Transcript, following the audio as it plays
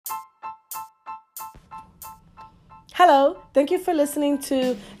Hello, thank you for listening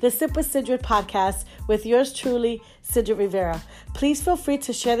to the Sip with Sidrid podcast with yours truly, Sidrid Rivera. Please feel free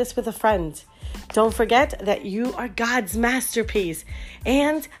to share this with a friend. Don't forget that you are God's masterpiece.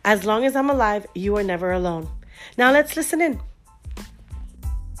 And as long as I'm alive, you are never alone. Now let's listen in.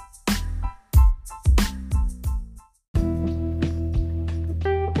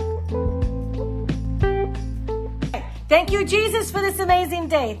 Thank you, Jesus, for this amazing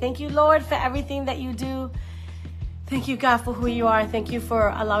day. Thank you, Lord, for everything that you do. Thank you, God, for who you are. Thank you for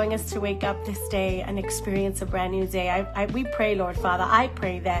allowing us to wake up this day and experience a brand new day. We pray, Lord Father, I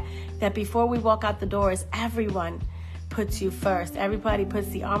pray that before we walk out the doors, everyone puts you first. Everybody puts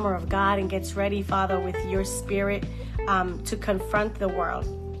the armor of God and gets ready, Father, with your spirit to confront the world.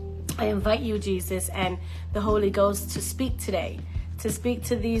 I invite you, Jesus, and the Holy Ghost to speak today, to speak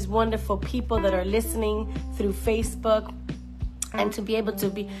to these wonderful people that are listening through Facebook, and to be able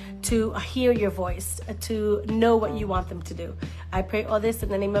to hear your voice, to know what you want them to do. I pray all this in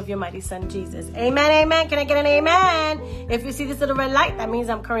the name of your mighty Son, Jesus. Amen, amen. Can I get an amen? If you see this little red light, that means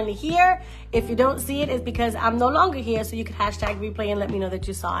I'm currently here. If you don't see it, it's because I'm no longer here, so you can hashtag replay and let me know that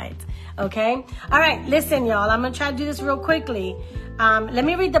you saw it. Okay? All right, listen, y'all. I'm going to try to do this real quickly. Let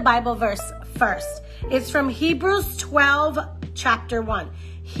me read the Bible verse first. It's from Hebrews 12, chapter 1.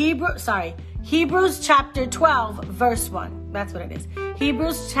 Hebrews chapter 12, verse 1. That's what it is.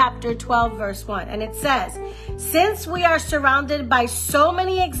 Hebrews chapter 12, verse 1. And it says, since we are surrounded by so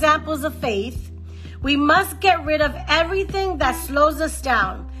many examples of faith, we must get rid of everything that slows us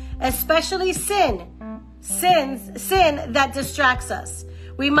down, especially sin that distracts us.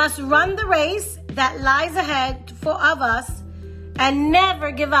 We must run the race that lies ahead of us and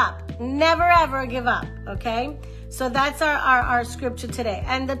never give up. Never, ever give up. Okay? So that's our scripture today.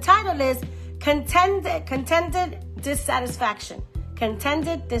 And the title is Contended Dissatisfaction.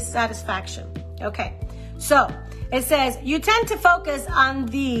 Contended dissatisfaction. Okay. So it says, you tend to focus on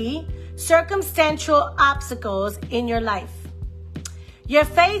the circumstantial obstacles in your life. Your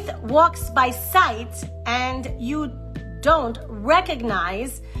faith walks by sight, and you don't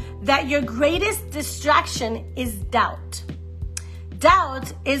recognize that your greatest distraction is doubt.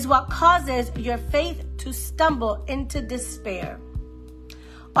 Doubt is what causes your faith to stumble into despair.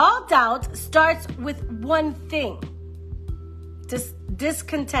 All doubt starts with one thing: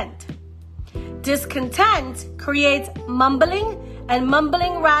 discontent. Discontent creates mumbling, and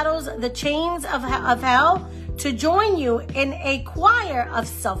mumbling rattles the chains of hell to join you in a choir of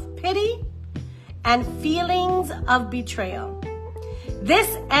self-pity and feelings of betrayal.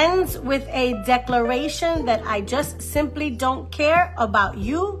 This ends with a declaration that I just simply don't care about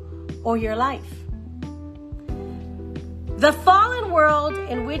you or your life. The fallen world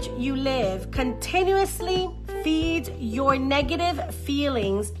in which you live continuously feeds your negative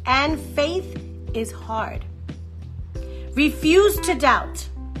feelings, and faith is hard. Refuse to doubt,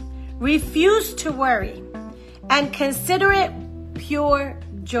 refuse to worry, and consider it pure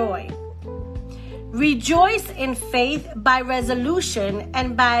joy. Rejoice in faith by resolution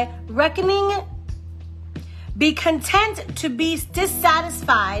and by reckoning. Be content to be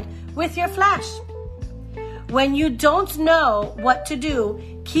dissatisfied with your flesh. When you don't know what to do,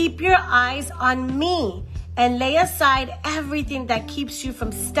 keep your eyes on me and lay aside everything that keeps you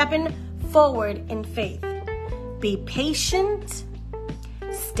from stepping forward in faith. Be patient,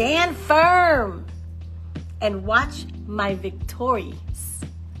 stand firm, and watch my victories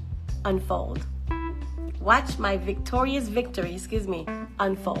unfold. Watch my victory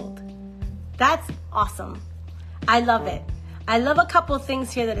unfold. That's awesome. I love it. I love a couple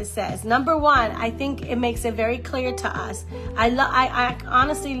things here that it says. Number one, I think it makes it very clear to us. I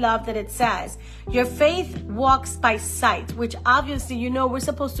honestly love that it says, your faith walks by sight, which obviously, we're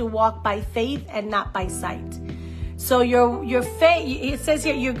supposed to walk by faith and not by sight. So your faith, it says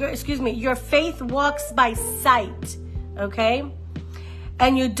here, your faith walks by sight, okay?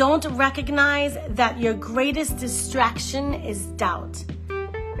 And you don't recognize that your greatest distraction is doubt.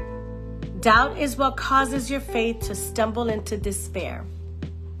 Doubt is what causes your faith to stumble into despair.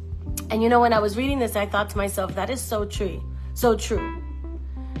 And when I was reading this, I thought to myself, that is so true. So true.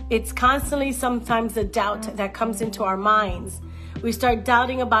 It's constantly sometimes the doubt that comes into our minds. We start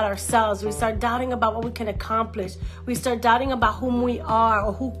doubting about ourselves. We start doubting about what we can accomplish. We start doubting about whom we are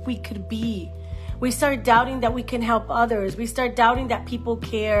or who we could be. We start doubting that we can help others. We start doubting that people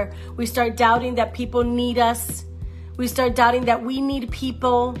care. We start doubting that people need us. We start doubting that we need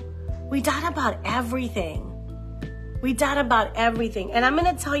people. We doubt about everything. And I'm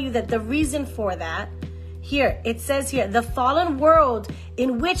going to tell you that the reason for that, here, it says here, the fallen world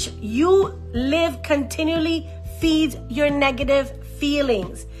in which you live continually feeds your negative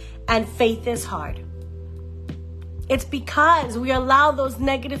feelings, and faith is hard. It's because we allow those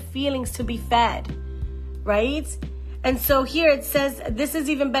negative feelings to be fed, right? And so here it says, this is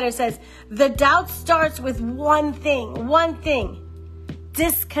even better. It says, the doubt starts with one thing,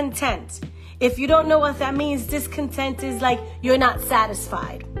 discontent. If you don't know what that means, discontent is like you're not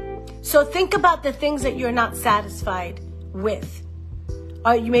satisfied. So think about the things that you're not satisfied with.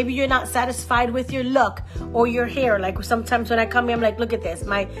 Maybe you're not satisfied with your look or your hair. Like sometimes when I come here, I'm like, look at this.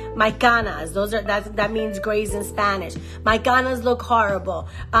 My canas, that means grays in Spanish. My canas look horrible.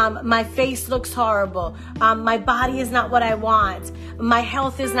 My face looks horrible. My body is not what I want. My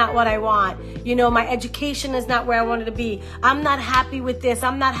health is not what I want. You know, my education is not where I wanted to be. I'm not happy with this.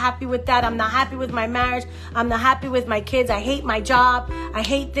 I'm not happy with that. I'm not happy with my marriage. I'm not happy with my kids. I hate my job. I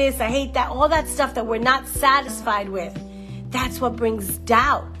hate this. I hate that. All that stuff that we're not satisfied with. That's what brings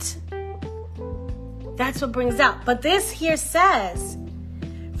doubt. That's what brings doubt. But this here says,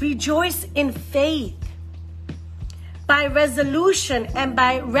 rejoice in faith, by resolution and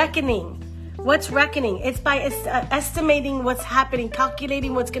by reckoning. What's reckoning? It's by estimating what's happening,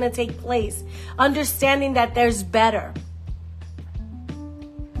 calculating what's going to take place, understanding that there's better.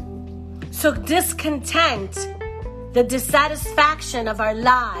 So discontent, the dissatisfaction of our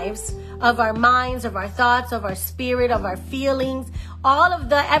lives, of our minds, of our thoughts, of our spirit, of our feelings, all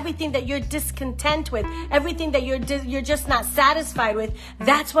of everything that you're discontent with, everything that you're just not satisfied with,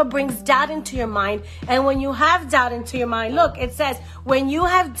 that's what brings doubt into your mind. And when you have doubt into your mind, look, it says, when you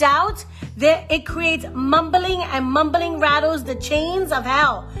have doubt, it creates mumbling, and mumbling rattles the chains of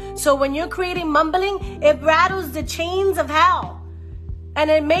hell. So when you're creating mumbling, it rattles the chains of hell. And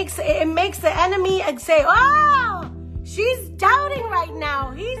it makes the enemy say, oh, she's doubting right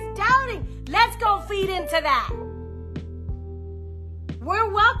now. He's doubting. Let's go feed into that. We're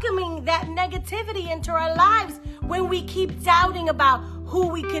welcoming that negativity into our lives when we keep doubting about who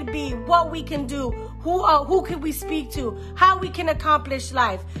we could be, what we can do, who could we speak to, how we can accomplish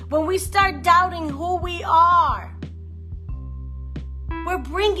life. When we start doubting who we are, we're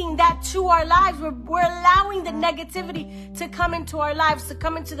bringing that to our lives. We're allowing the negativity to come into our lives, to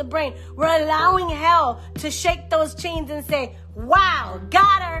come into the brain. We're allowing hell to shake those chains and say, wow,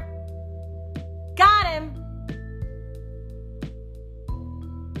 got her. Got him.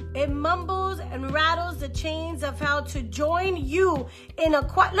 It mumbles and rattles the chains of hell to join you in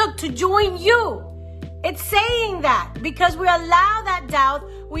to join you. It's saying that because we allow that doubt,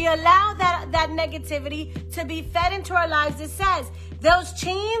 we allow that negativity to be fed into our lives. It says, those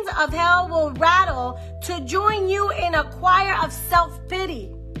chains of hell will rattle to join you in a choir of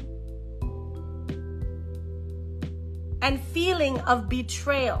self-pity and feeling of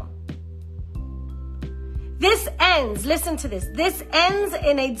betrayal. This ends, listen to this, this ends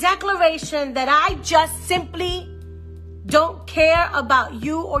in a declaration that I just simply don't care about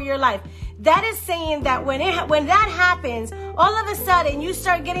you or your life. That is saying that when that happens, all of a sudden you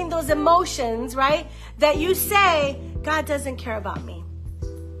start getting those emotions, right? That you say, God doesn't care about me.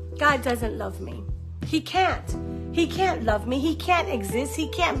 God doesn't love me. He can't love me. He can't exist. He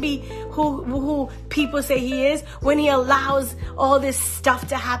can't be who people say he is when he allows all this stuff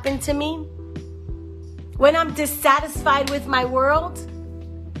to happen to me. When I'm dissatisfied with my world,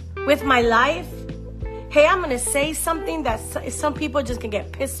 with my life, hey, I'm going to say something that some people just can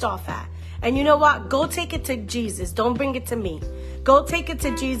get pissed off at. And you know what? Go take it to Jesus. Don't bring it to me. Go take it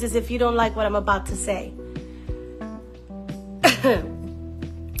to Jesus if you don't like what I'm about to say.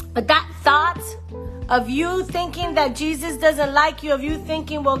 But that thought of you thinking that Jesus doesn't like you, of you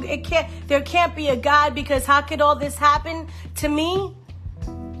thinking, well, there can't be a God because how could all this happen to me?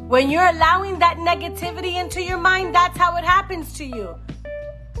 When you're allowing that negativity into your mind, that's how it happens to you.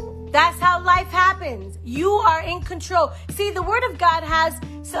 That's how life happens. You are in control. See, the Word of God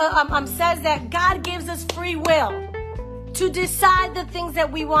says that God gives us free will to decide the things that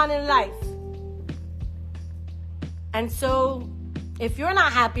we want in life. And so, if you're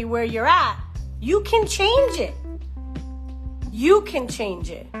not happy where you're at, you can change it. You can change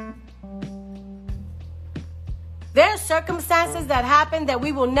it. There are circumstances that happen that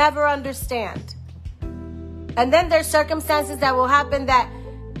we will never understand. And then there's circumstances that will happen that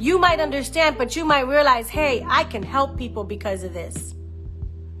you might understand, but you might realize, hey, I can help people because of this.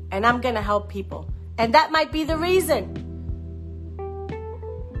 And I'm going to help people. And that might be the reason.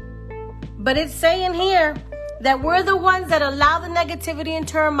 But it's saying here that we're the ones that allow the negativity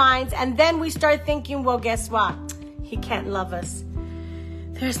into our minds. And then we start thinking, well, guess what? He can't love us.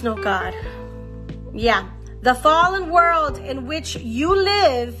 There's no God. Yeah. The fallen world in which you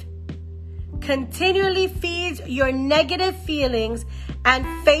live continually feeds your negative feelings, and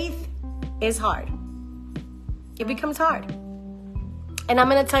faith is hard. It becomes hard. And I'm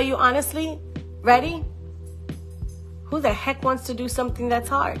going to tell you honestly, ready? Who the heck wants to do something that's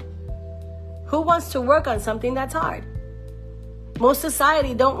hard? Who wants to work on something that's hard? Most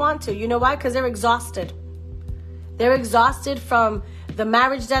society don't want to. You know why? Because they're exhausted. They're exhausted from the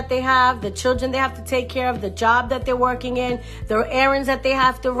marriage that they have, the children they have to take care of, the job that they're working in, the errands that they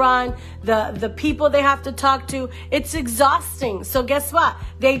have to run, the people they have to talk to. It's exhausting. So guess what?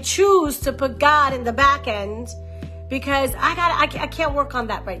 They choose to put God in the back end because I can't work on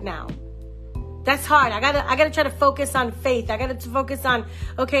that right now. That's hard. I gotta try to focus on faith. I gotta focus on,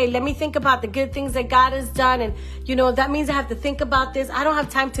 okay, let me think about the good things that God has done. And, that means I have to think about this. I don't have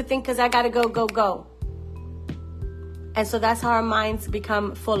time to think because I gotta go. And so that's how our minds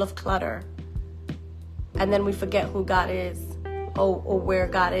become full of clutter. And then we forget who God is or where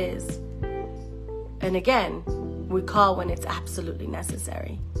God is. And again, we call when it's absolutely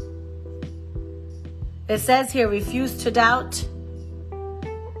necessary. It says here, refuse to doubt.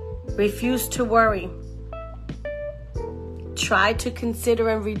 Refuse to worry. Try to consider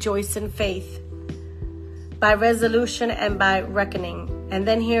and rejoice in faith by resolution and by reckoning. And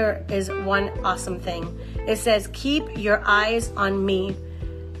then here is one awesome thing. It says, keep your eyes on me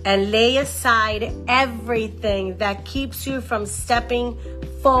and lay aside everything that keeps you from stepping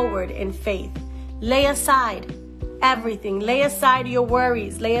forward in faith. Lay aside everything. Lay aside your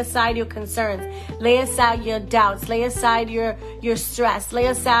worries. Lay aside your concerns. Lay aside your doubts. Lay aside your stress. Lay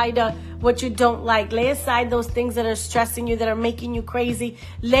aside what you don't like. Lay aside those things that are stressing you, that are making you crazy.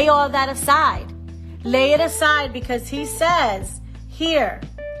 Lay all that aside. Lay it aside because he says here,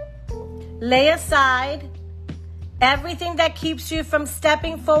 lay aside everything that keeps you from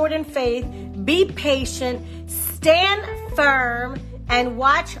stepping forward in faith. Be patient. Stand firm and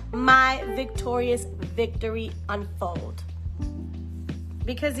watch my victorious victory unfold.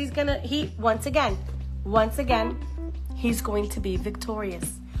 Because once again, he's going to be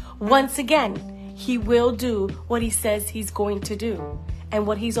victorious. Once again, he will do what he says he's going to do and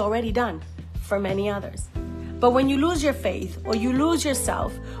what he's already done for many others. But when you lose your faith or you lose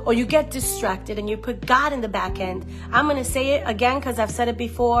yourself or you get distracted and you put God in the back end, I'm going to say it again because I've said it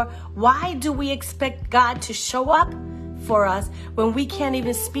before. Why do we expect God to show up for us when we can't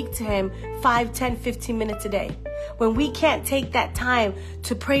even speak to him 5, 10, 15 minutes a day? When we can't take that time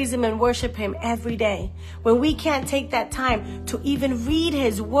to praise him and worship him every day? When we can't take that time to even read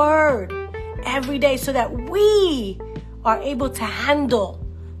his word every day so that we are able to handle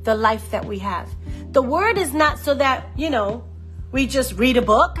the life that we have? The word is not so that, we just read a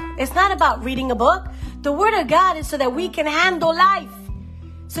book. It's not about reading a book. The word of God is so that we can handle life.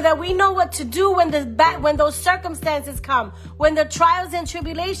 So that we know what to do when those circumstances come, when the trials and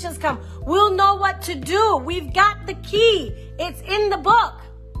tribulations come. We'll know what to do. We've got the key. It's in the book.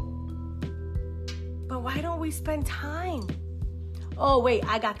 But why don't we spend time? Oh, wait,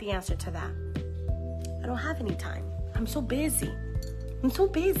 I got the answer to that. I don't have any time. I'm so busy.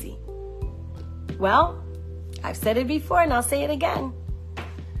 Well, I've said it before and I'll say it again.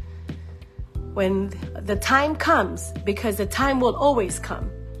 When the time comes, because the time will always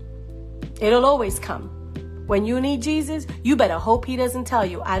come. It'll always come. When you need Jesus, you better hope he doesn't tell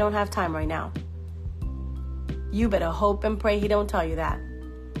you, I don't have time right now. You better hope and pray he don't tell you that.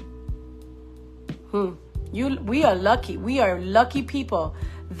 We are lucky. We are lucky people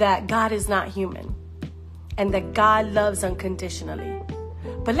that God is not human and that God loves unconditionally.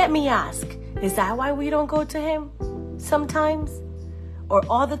 But let me ask, is that why we don't go to him sometimes or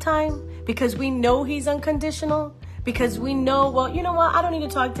all the time? Because we know he's unconditional? Because we know, well, you know what? I don't need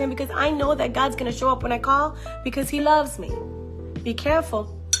to talk to him because I know that God's going to show up when I call because he loves me. Be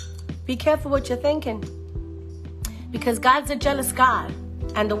careful. Be careful what you're thinking. Because God's a jealous God.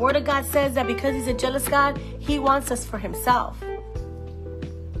 And the word of God says that because he's a jealous God, he wants us for himself.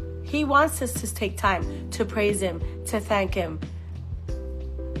 He wants us to take time to praise him, to thank him,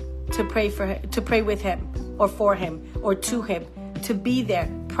 to pray with him or for him or to him, to be there,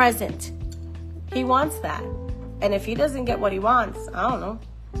 present. He wants that. And if he doesn't get what he wants, I don't know.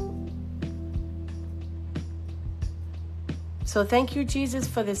 So thank you, Jesus,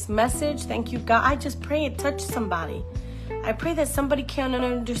 for this message. Thank you, God. I just pray it touch somebody. I pray that somebody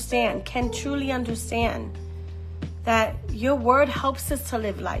can truly understand that your word helps us to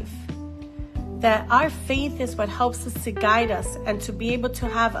live life. That our faith is what helps us to guide us and to be able to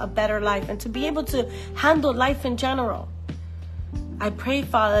have a better life and to be able to handle life in general. I pray,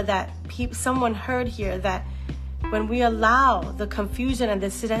 Father, that someone heard here that when we allow the confusion and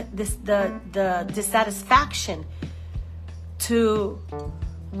the dissatisfaction to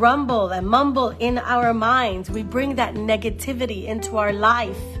rumble and mumble in our minds, we bring that negativity into our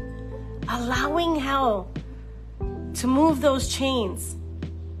life, allowing hell to move those chains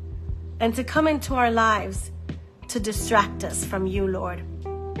and to come into our lives, to distract us from you, Lord.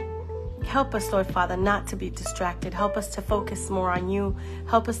 Help us, Lord Father, not to be distracted. Help us to focus more on you.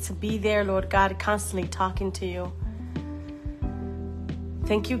 Help us to be there, Lord God, constantly talking to you.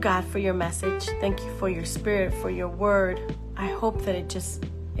 Thank you, God, for your message. Thank you for your spirit, for your word. I hope that it just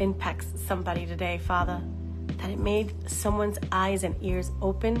impacts somebody today, Father, that it made someone's eyes and ears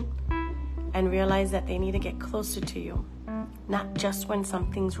open and realize that they need to get closer to you, not just when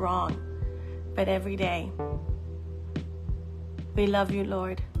something's wrong, but every day. We love you,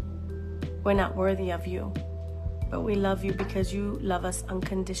 Lord. We're not worthy of you, but we love you because you love us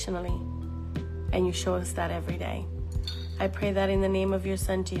unconditionally, and you show us that every day. I pray that in the name of your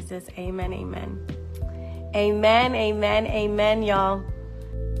Son, Jesus. Amen, amen. Amen, amen, amen, y'all.